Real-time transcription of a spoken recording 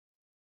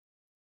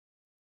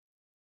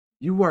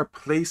You are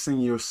placing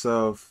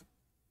yourself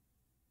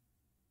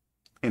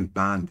in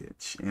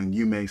bondage. And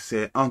you may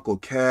say, Uncle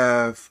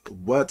Kev,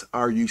 what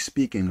are you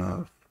speaking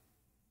of?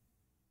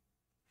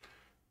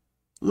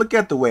 Look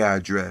at the way I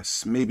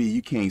dress. Maybe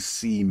you can't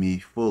see me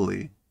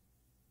fully.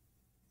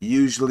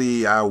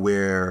 Usually I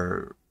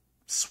wear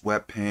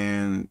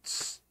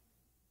sweatpants,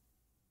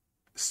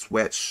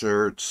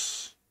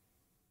 sweatshirts,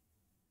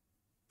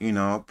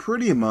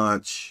 pretty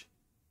much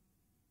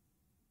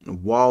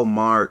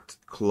Walmart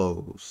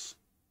clothes.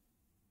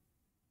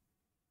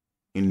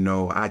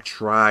 I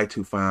try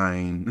to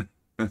find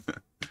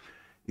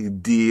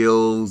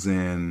deals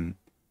and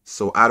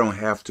so I don't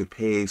have to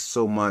pay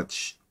so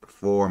much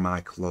for my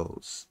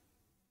clothes.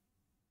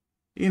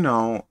 You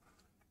know,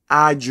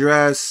 I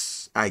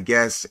dress, I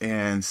guess,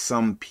 in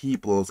some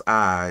people's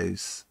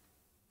eyes,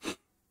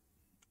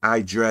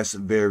 I dress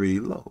very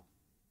low.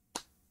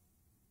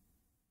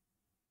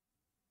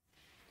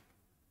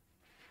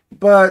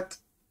 But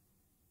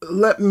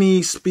let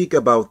me speak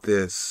about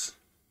this.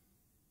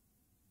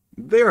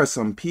 There are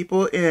some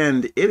people,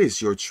 and it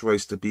is your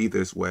choice to be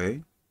this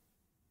way.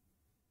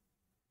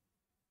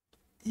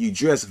 You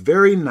dress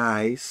very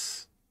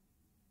nice.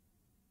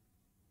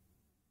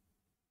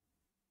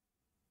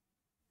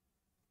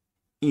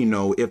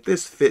 If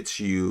this fits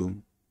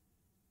you,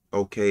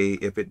 okay.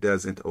 If it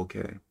doesn't,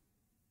 okay.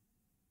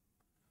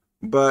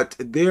 But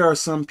there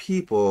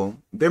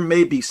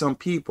may be some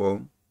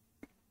people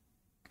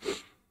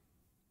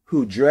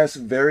who dress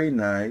very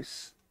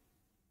nice,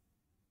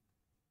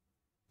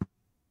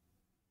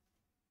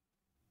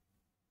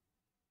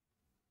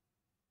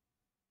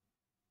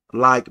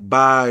 like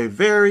buy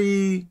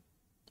very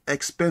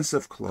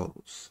expensive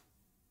clothes,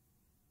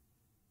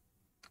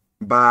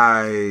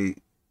 buy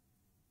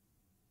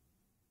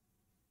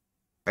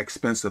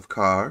expensive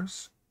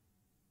cars,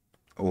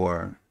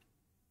 or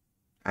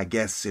I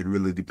guess it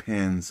really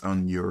depends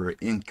on your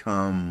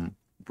income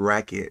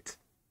bracket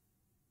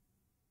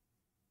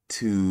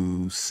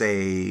to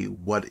say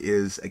what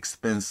is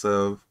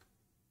expensive,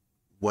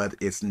 what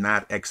is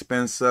not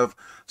expensive.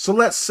 So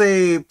let's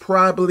say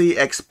probably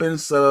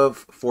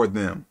expensive for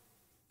them.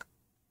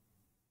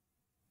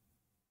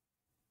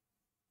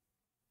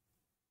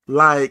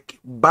 Like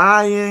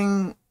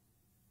buying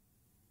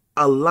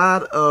a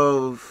lot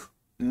of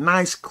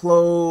nice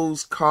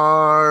clothes,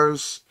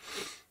 cars,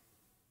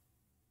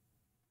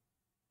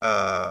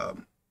 uh,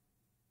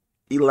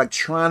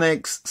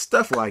 electronics,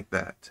 stuff like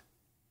that.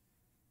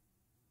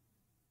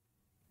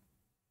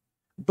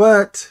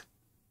 But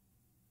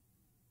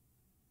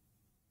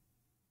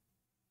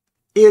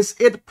is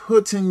it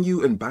putting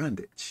you in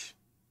bondage?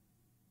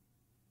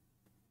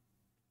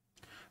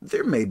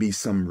 There may be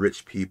some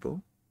rich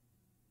people,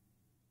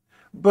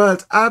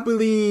 but I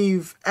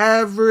believe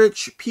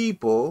average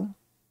people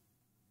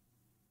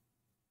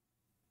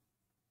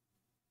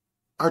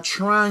are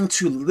trying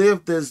to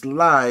live this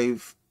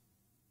life,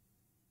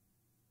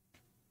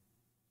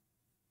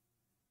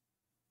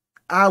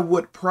 I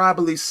would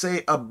probably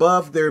say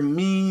above their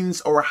means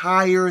or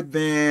higher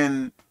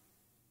than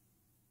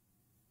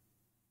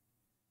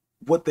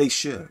what they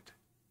should.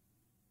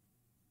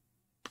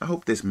 I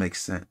hope this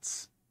makes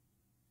sense.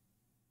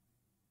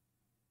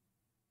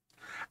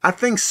 I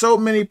think so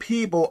many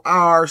people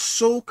are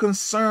so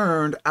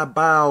concerned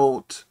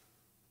about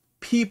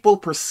people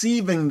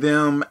perceiving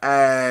them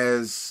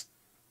as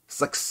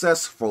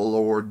successful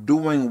or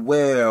doing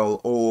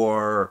well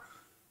or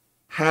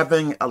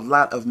having a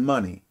lot of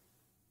money,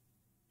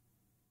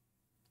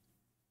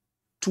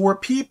 to where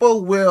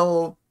people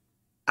will,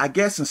 I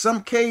guess in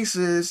some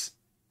cases,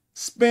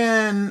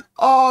 spend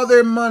all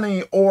their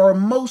money or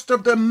most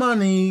of their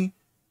money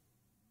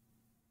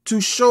to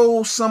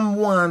show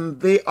someone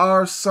they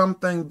are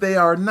something they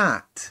are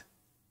not.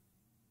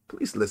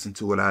 Please listen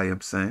to what I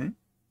am saying.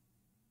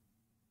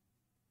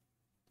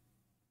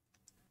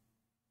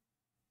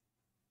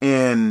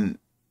 And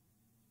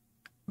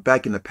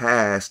back in the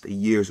past,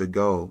 years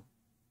ago,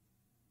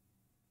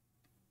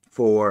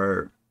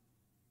 for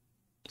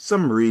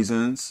some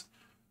reasons,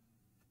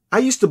 I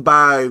used to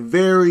buy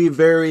very,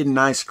 very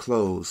nice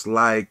clothes,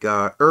 like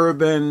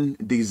urban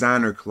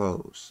designer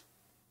clothes.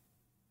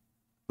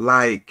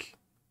 Like,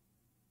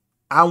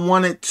 I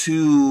wanted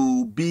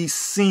to be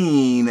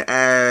seen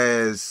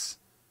as,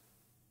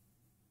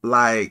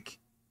 like,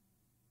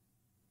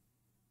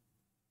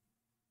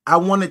 I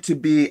wanted to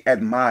be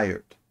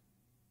admired.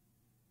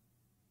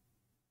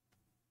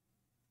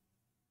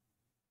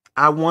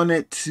 I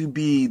wanted to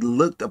be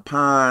looked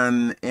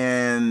upon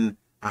in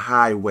a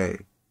high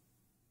way,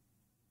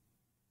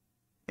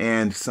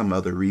 and some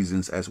other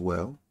reasons as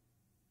well.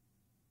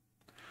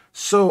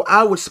 So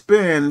I would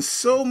spend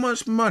so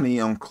much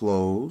money on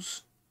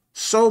clothes,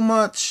 so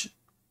much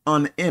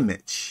on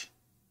image,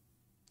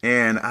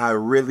 and I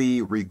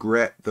really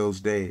regret those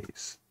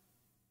days.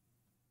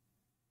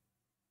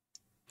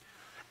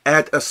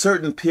 At a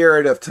certain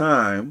period of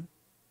time,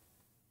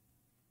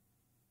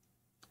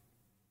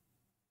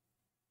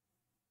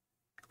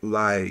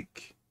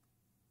 like,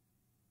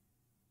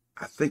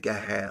 I think I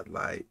had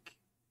like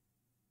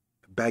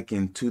back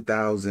in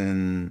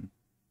 2000.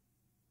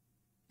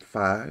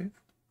 2005.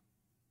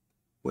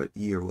 What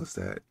year was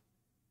that?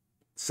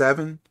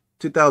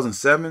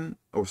 2007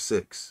 or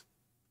 6?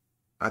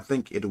 I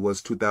think it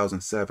was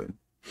 2007.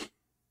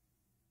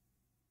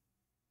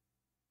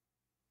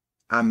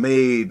 I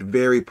made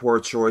very poor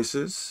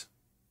choices,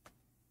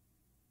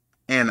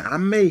 and I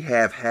may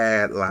have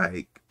had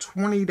like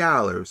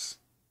 $20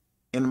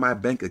 in my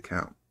bank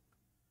account.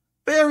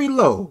 Very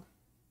low.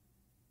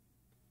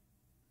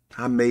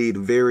 I made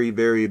very,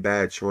 very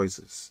bad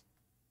choices.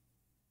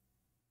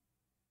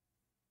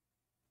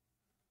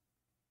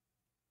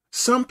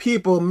 Some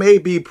people may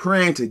be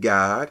praying to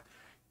God,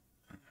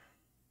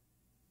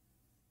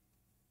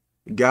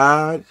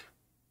 God,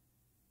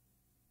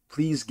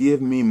 please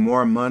give me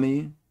more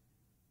money.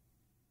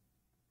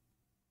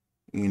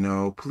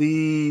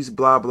 Please,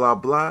 blah, blah,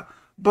 blah.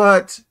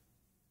 But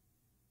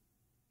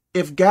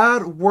if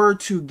God were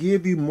to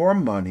give you more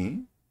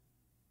money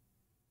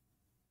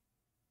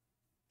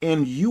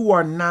and you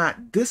are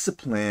not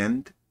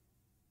disciplined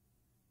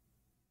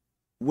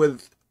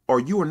with, or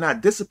you are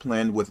not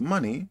disciplined with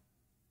money,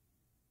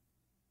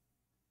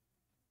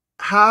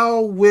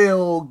 how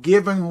will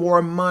giving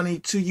more money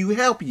to you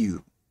help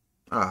you?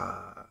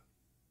 I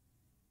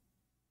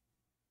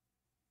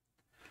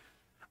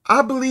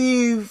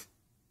believe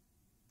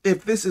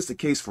if this is the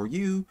case for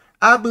you,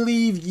 I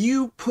believe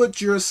you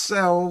put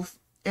yourself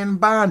in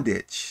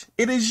bondage.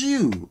 It is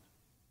you.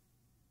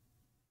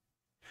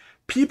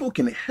 People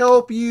can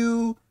help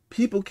you.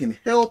 People can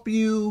help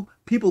you.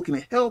 People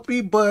can help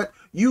you, but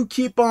you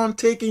keep on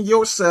taking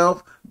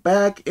yourself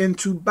back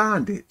into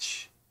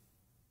bondage.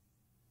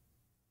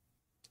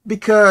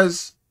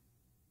 Because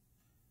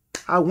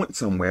I went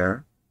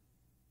somewhere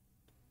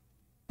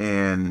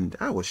and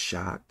I was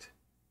shocked.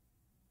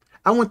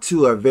 I went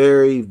to a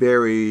very,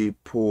 very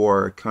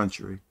poor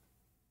country.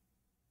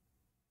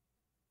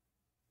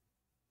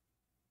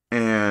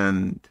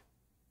 And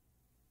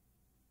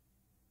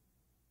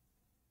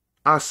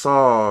I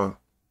saw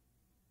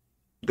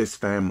this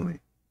family.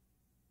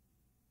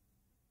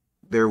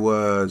 There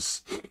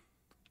was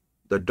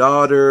the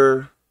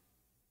daughter,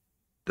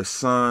 the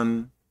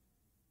son,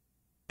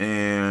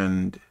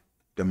 and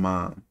the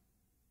mom.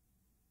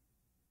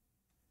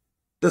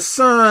 The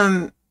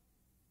son,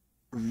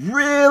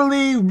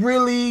 really,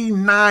 really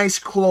nice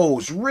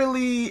clothes,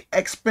 really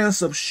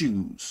expensive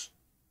shoes.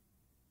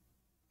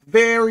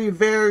 Very,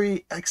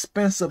 very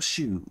expensive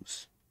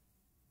shoes.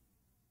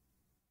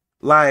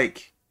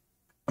 Like,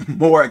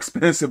 more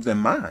expensive than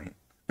mine.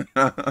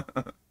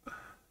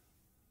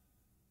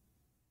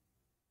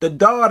 The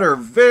daughter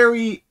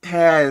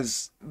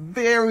has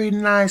very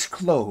nice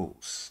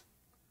clothes.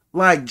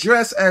 Like,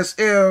 dressed as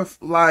if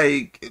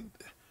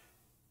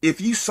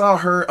you saw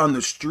her on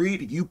the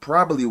street, you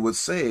probably would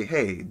say,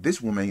 hey,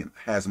 this woman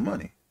has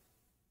money.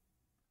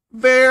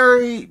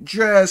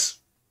 Dressed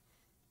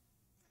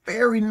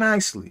very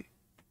nicely.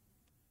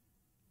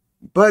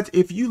 But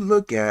if you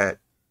look at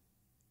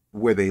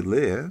where they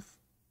live,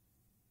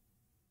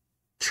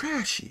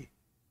 trashy.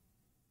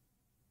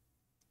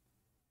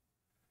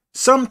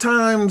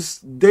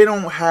 Sometimes they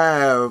don't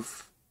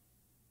have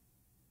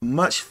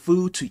much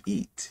food to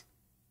eat.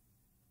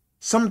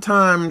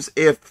 Sometimes,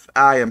 if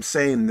I am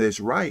saying this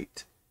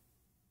right,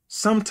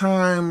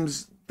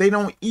 sometimes they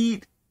don't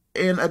eat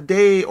in a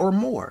day or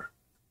more.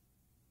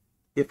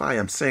 If I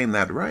am saying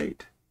that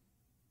right.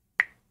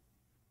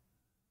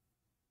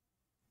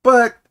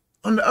 But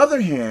on the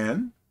other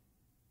hand,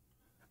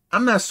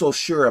 I'm not so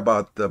sure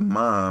about the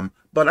mom,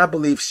 but I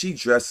believe she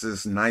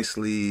dresses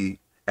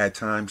nicely at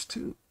times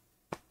too.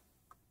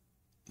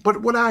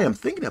 But what I am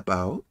thinking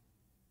about,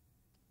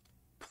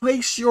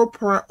 place your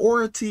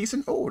priorities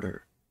in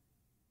order.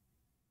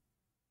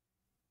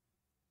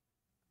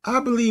 I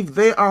believe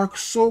they are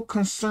so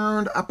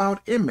concerned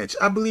about image.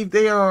 I believe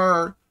they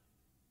are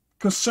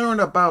concerned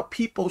about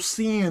people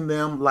seeing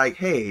them like,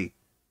 hey,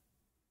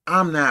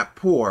 I'm not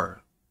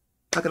poor.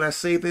 How can I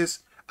say this?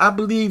 I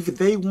believe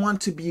they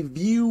want to be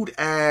viewed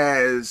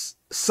as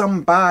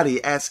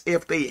somebody, as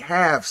if they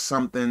have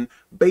something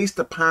based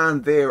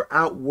upon their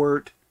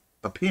outward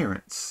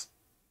appearance.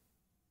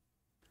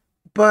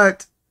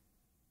 But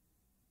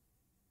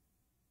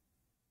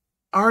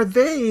are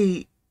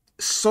they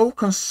so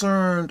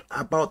concerned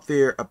about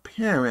their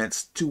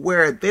appearance to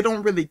where they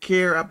don't really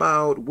care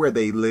about where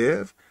they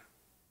live,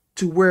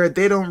 to where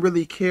they don't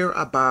really care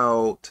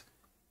about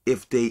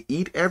if they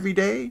eat every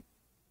day?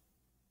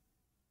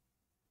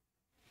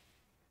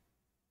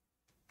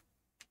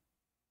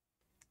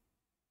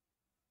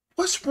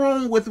 What's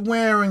wrong with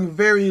wearing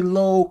very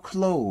low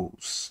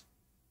clothes?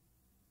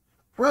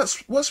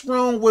 What's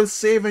wrong with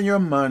saving your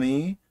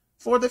money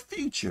for the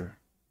future?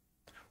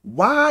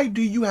 Why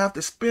do you have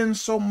to spend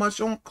so much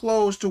on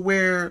clothes to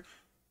where,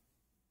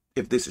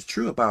 if this is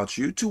true about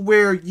you, to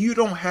where you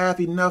don't have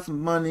enough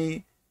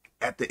money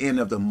at the end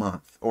of the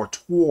month or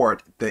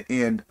toward the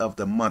end of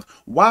the month?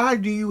 Why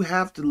do you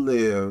have to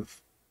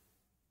live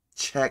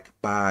check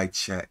by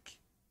check?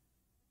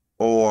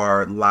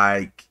 Or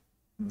like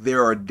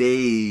there are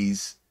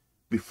days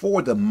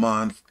before the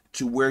month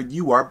to where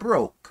you are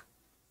broke?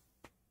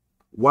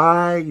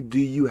 Why do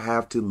you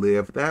have to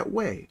live that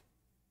way?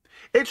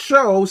 It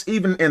shows,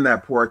 even in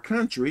that poor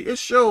country, it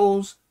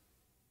shows,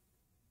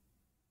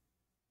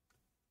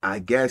 I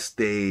guess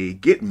they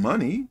get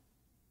money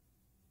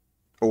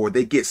or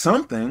they get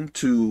something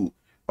to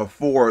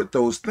afford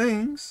those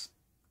things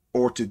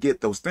or to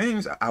get those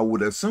things, I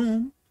would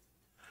assume.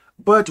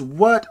 But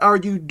what are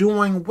you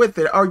doing with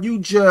it? Are you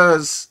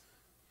just,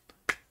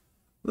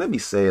 let me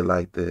say it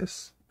like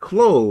this.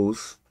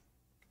 Clothes,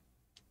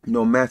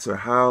 no matter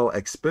how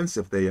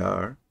expensive they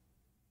are,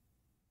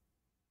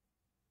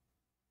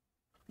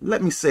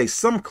 let me say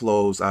some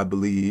clothes, I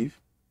believe,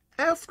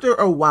 after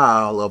a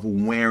while of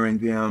wearing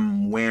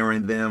them,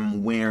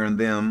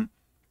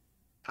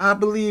 I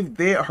believe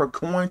they are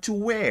going to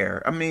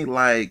wear. I mean,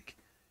 like,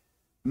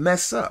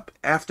 mess up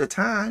after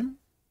time.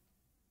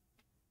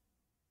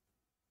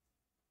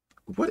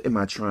 What am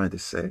I trying to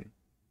say?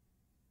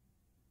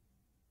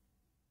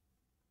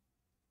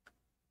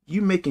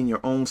 You making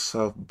your own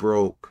self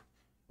broke.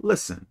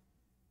 Listen,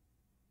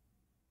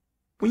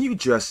 when you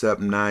dress up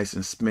nice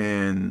and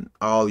spend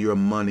all your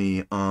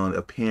money on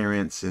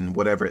appearance and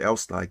whatever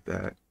else like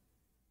that,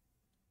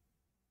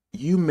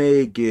 you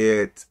may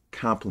get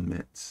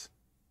compliments.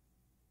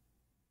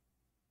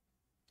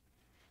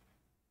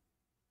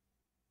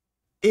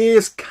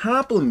 Is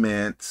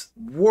compliments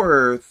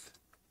worth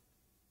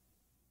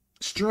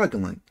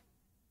struggling?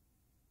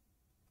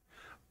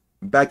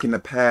 Back in the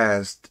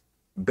past,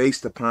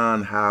 based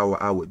upon how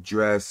I would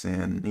dress,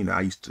 and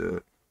I used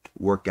to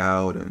work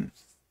out and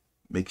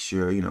make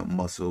sure,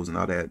 muscles and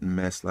all that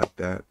mess like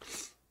that.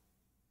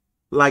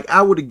 Like,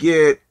 I would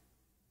get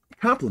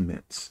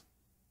compliments.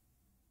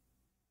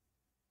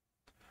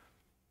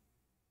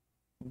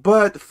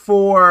 But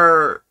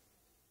for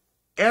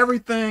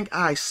everything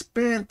I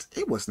spent,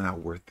 it was not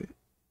worth it.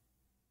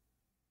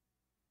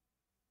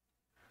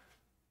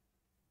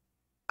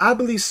 I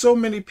believe so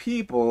many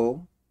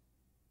people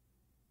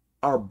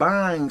are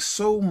buying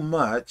so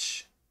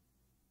much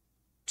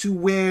to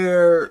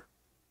where,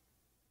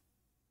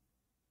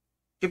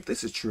 if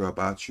this is true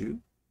about you,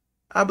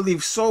 I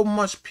believe so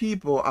much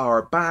people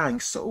are buying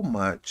so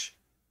much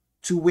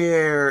to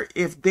where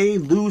if they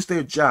lose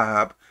their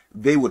job,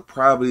 they would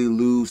probably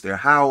lose their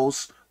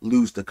house,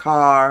 lose the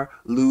car,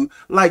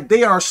 like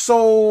they are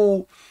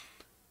so,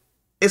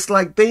 it's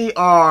like they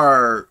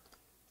are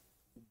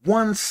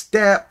one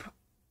step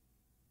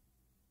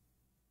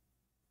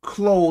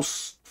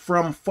close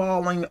from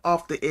falling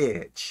off the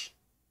edge.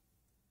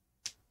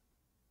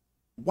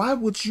 Why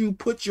would you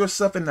put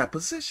yourself in that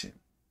position?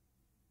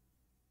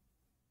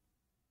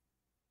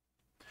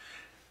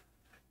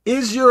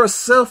 Is your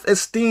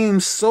self-esteem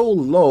so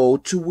low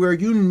to where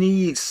you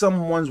need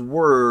someone's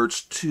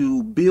words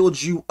to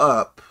build you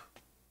up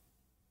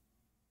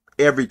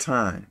every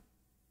time?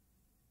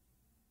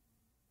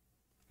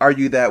 Are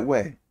you that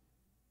way?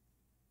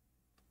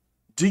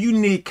 Do you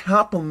need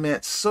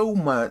compliments so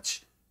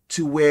much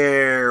to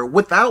where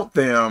without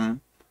them,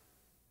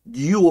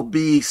 you will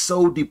be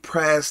so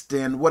depressed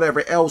and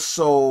whatever else?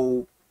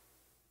 So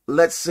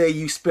let's say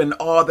you spend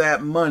all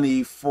that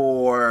money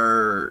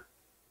for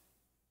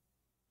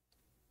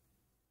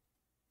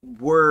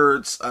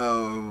words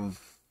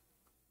of,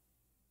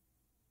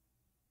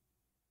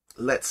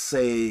 let's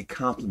say,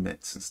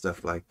 compliments and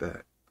stuff like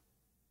that.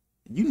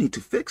 You need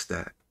to fix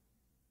that.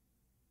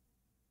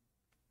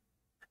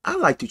 I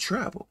like to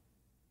travel.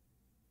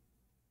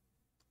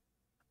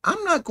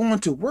 I'm not going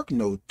to work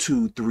no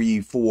 2,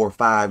 3, 4,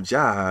 5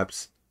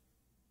 jobs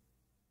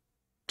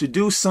to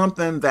do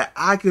something that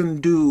I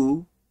can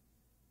do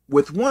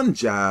with one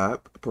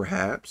job,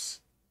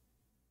 perhaps,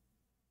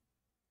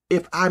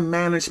 if I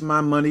manage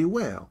my money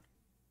well.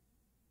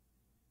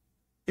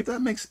 If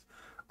that makes,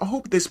 I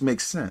hope this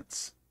makes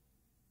sense.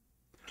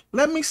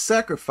 Let me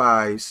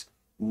sacrifice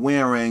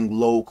wearing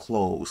low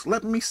clothes.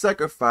 Let me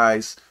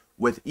sacrifice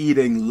with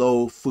eating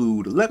low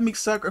food. Let me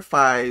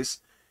sacrifice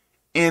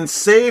in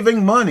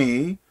saving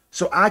money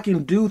so I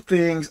can do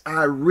things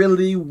I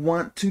really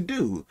want to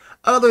do,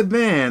 other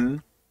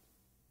than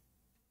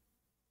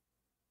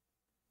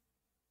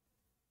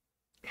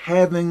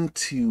having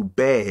to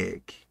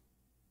beg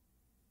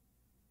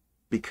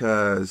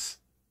because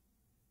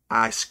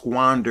I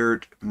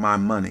squandered my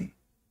money,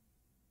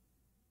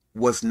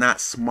 was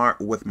not smart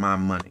with my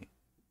money.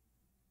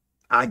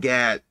 I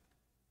got,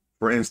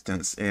 for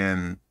instance,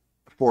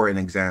 for an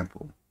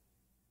example,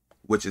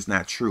 which is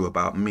not true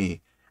about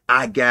me,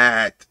 I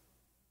got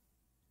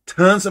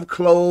tons of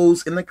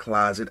clothes in the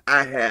closet.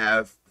 I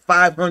have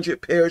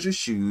 500 pairs of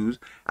shoes.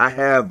 I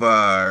have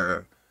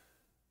a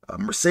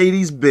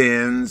Mercedes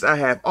Benz. I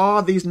have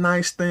all these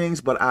nice things,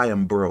 but I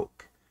am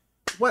broke.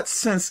 What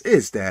sense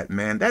is that,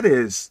 man? That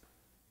is,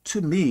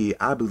 to me,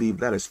 I believe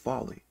that is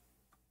folly.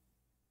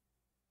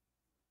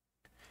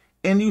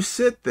 And you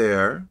sit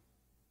there,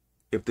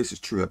 if this is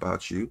true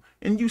about you,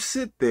 and you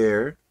sit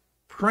there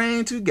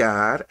praying to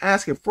God,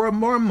 asking for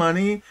more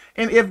money,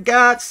 and if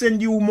God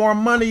send you more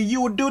money,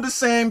 you will do the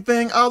same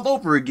thing all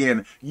over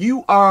again.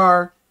 You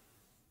are,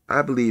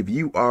 I believe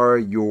you are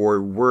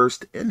your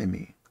worst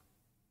enemy.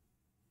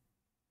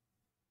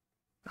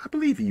 I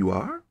believe you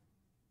are.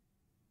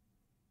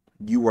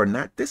 You are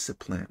not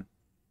disciplined.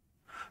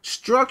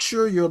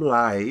 Structure your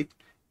life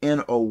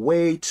in a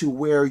way to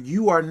where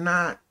you are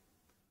not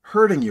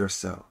hurting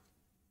yourself.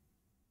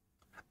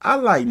 I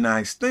like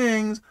nice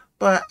things,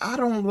 but I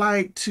don't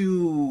like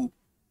to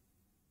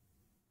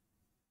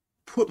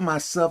put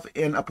myself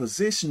in a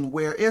position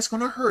where it's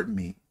going to hurt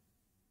me.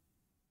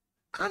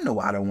 I know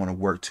I don't want to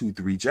work 2,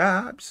 3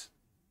 jobs.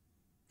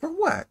 For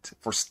what?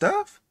 For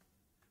stuff?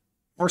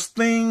 For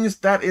things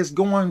that is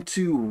going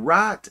to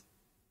rot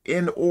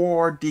in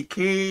or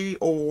decay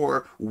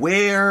or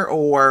wear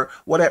or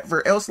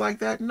whatever else like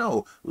that?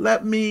 No,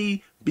 let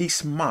me be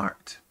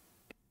smart.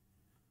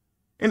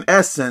 In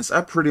essence,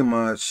 I pretty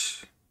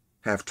much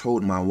have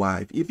told my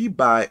wife, if you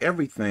buy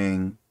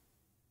everything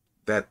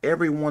that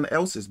everyone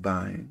else is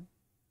buying,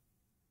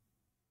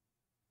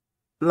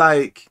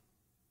 like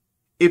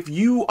if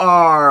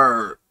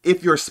your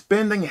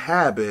spending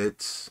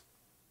habits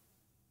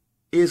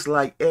is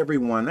like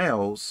everyone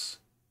else,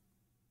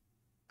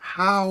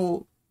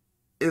 how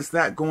is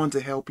that going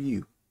to help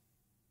you?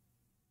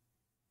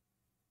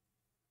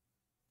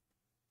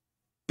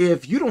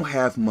 If you don't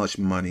have much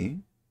money,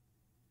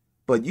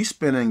 but you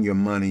spending your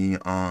money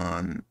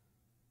on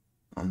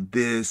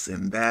this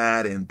and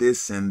that and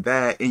this and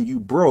that, and you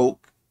break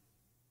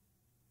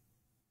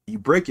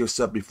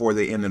yourself before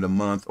the end of the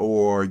month,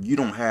 or you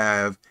don't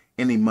have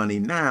any money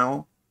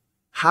now,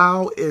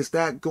 how is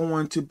that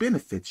going to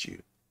benefit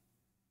you?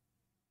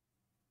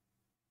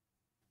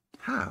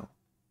 How?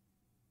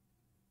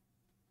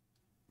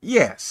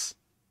 Yes,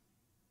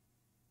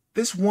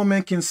 this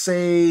woman can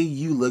say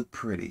you look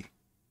pretty.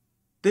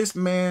 This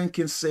man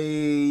can say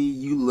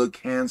you look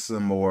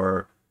handsome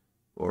or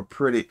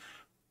pretty,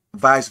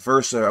 vice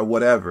versa or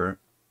whatever.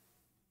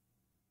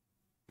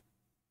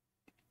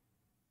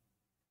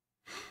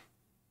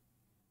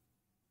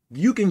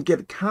 You can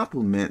get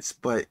compliments,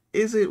 but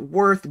is it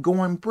worth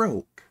going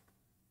broke?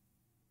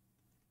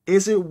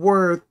 Is it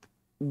worth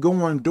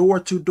going door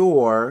to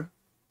door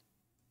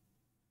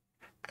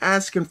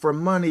asking for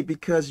money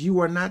because you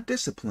are not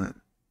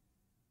disciplined?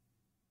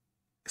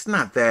 It's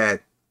not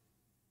that,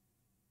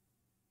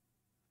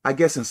 I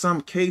guess in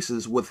some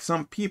cases with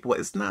some people,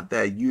 it's not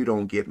that you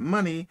don't get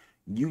money,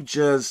 you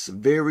just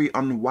very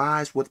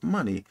unwise with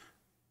money.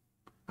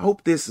 I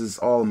hope this is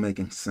all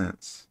making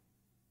sense.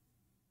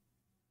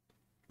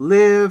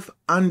 Live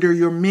under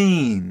your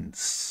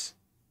means.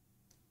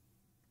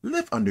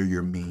 Live under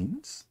your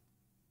means.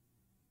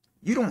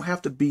 You don't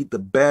have to be the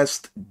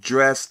best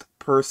dressed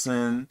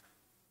person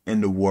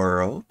in the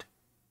world.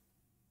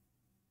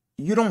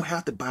 You don't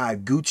have to buy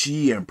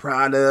Gucci and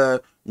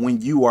Prada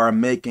when you are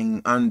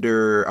making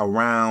under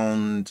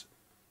around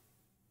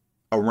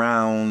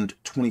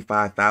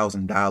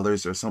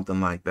 $25,000 or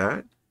something like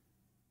that.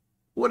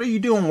 What are you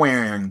doing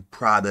wearing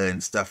Prada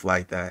and stuff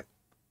like that?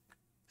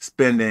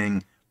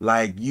 Spending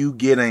like you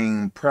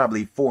getting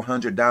probably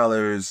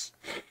 $400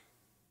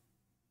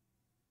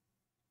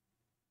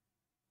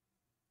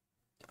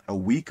 a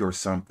week or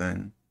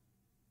something.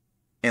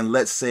 And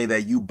let's say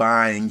that you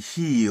buying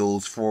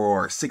heels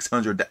for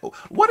 $600.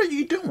 What are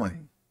you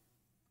doing?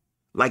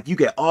 Like you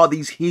get all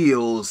these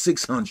heels,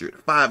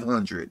 600,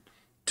 500,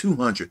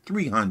 200,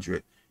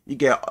 300. You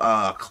get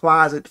a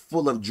closet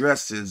full of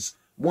dresses,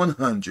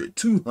 100,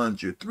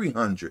 200,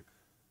 300.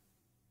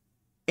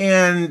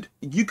 And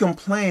you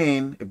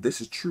complain, if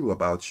this is true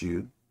about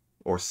you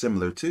or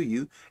similar to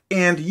you,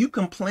 and you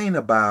complain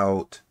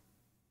about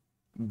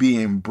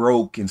being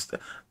broke and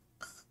stuff.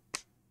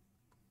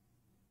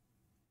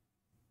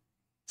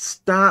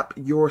 Stop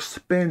your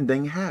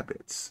spending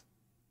habits.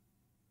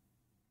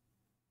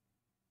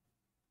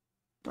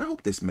 I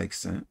hope this makes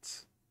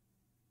sense.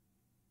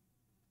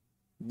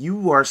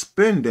 You are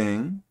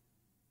spending,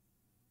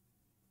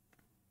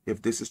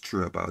 if this is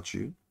true about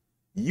you,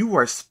 you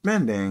are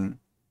spending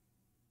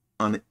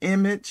on an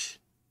image,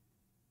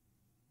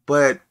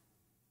 but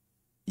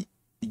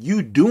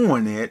you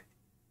doing it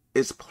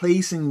is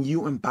placing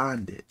you in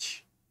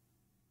bondage.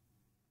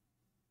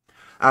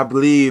 I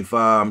believe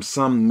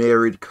some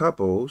married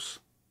couples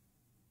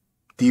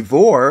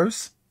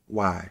divorce.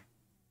 Why?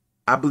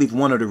 I believe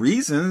one of the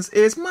reasons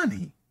is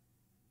money.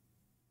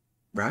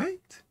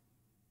 Right?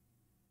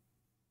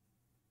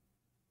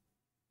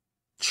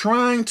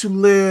 Trying to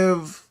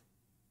live,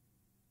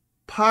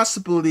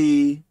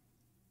 possibly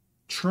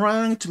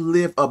trying to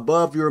live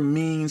above your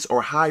means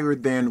or higher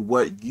than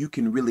what you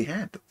can really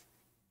handle.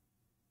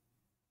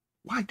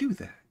 Why do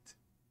that?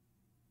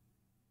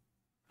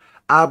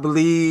 I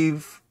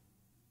believe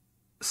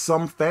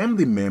some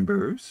family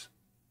members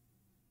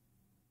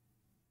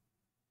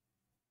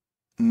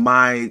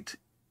might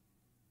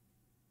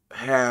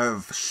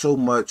have so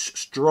much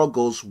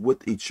struggles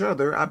with each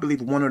other. I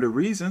believe one of the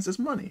reasons is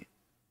money.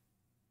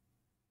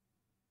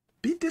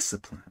 Be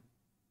disciplined.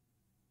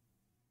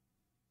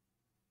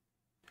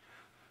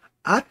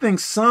 I think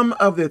some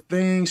of the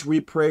things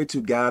we pray to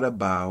God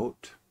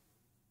about,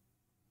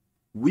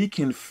 we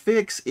can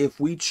fix if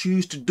we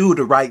choose to do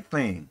the right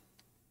thing.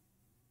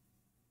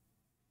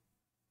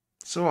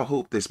 So I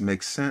hope this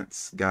makes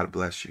sense. God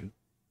bless you.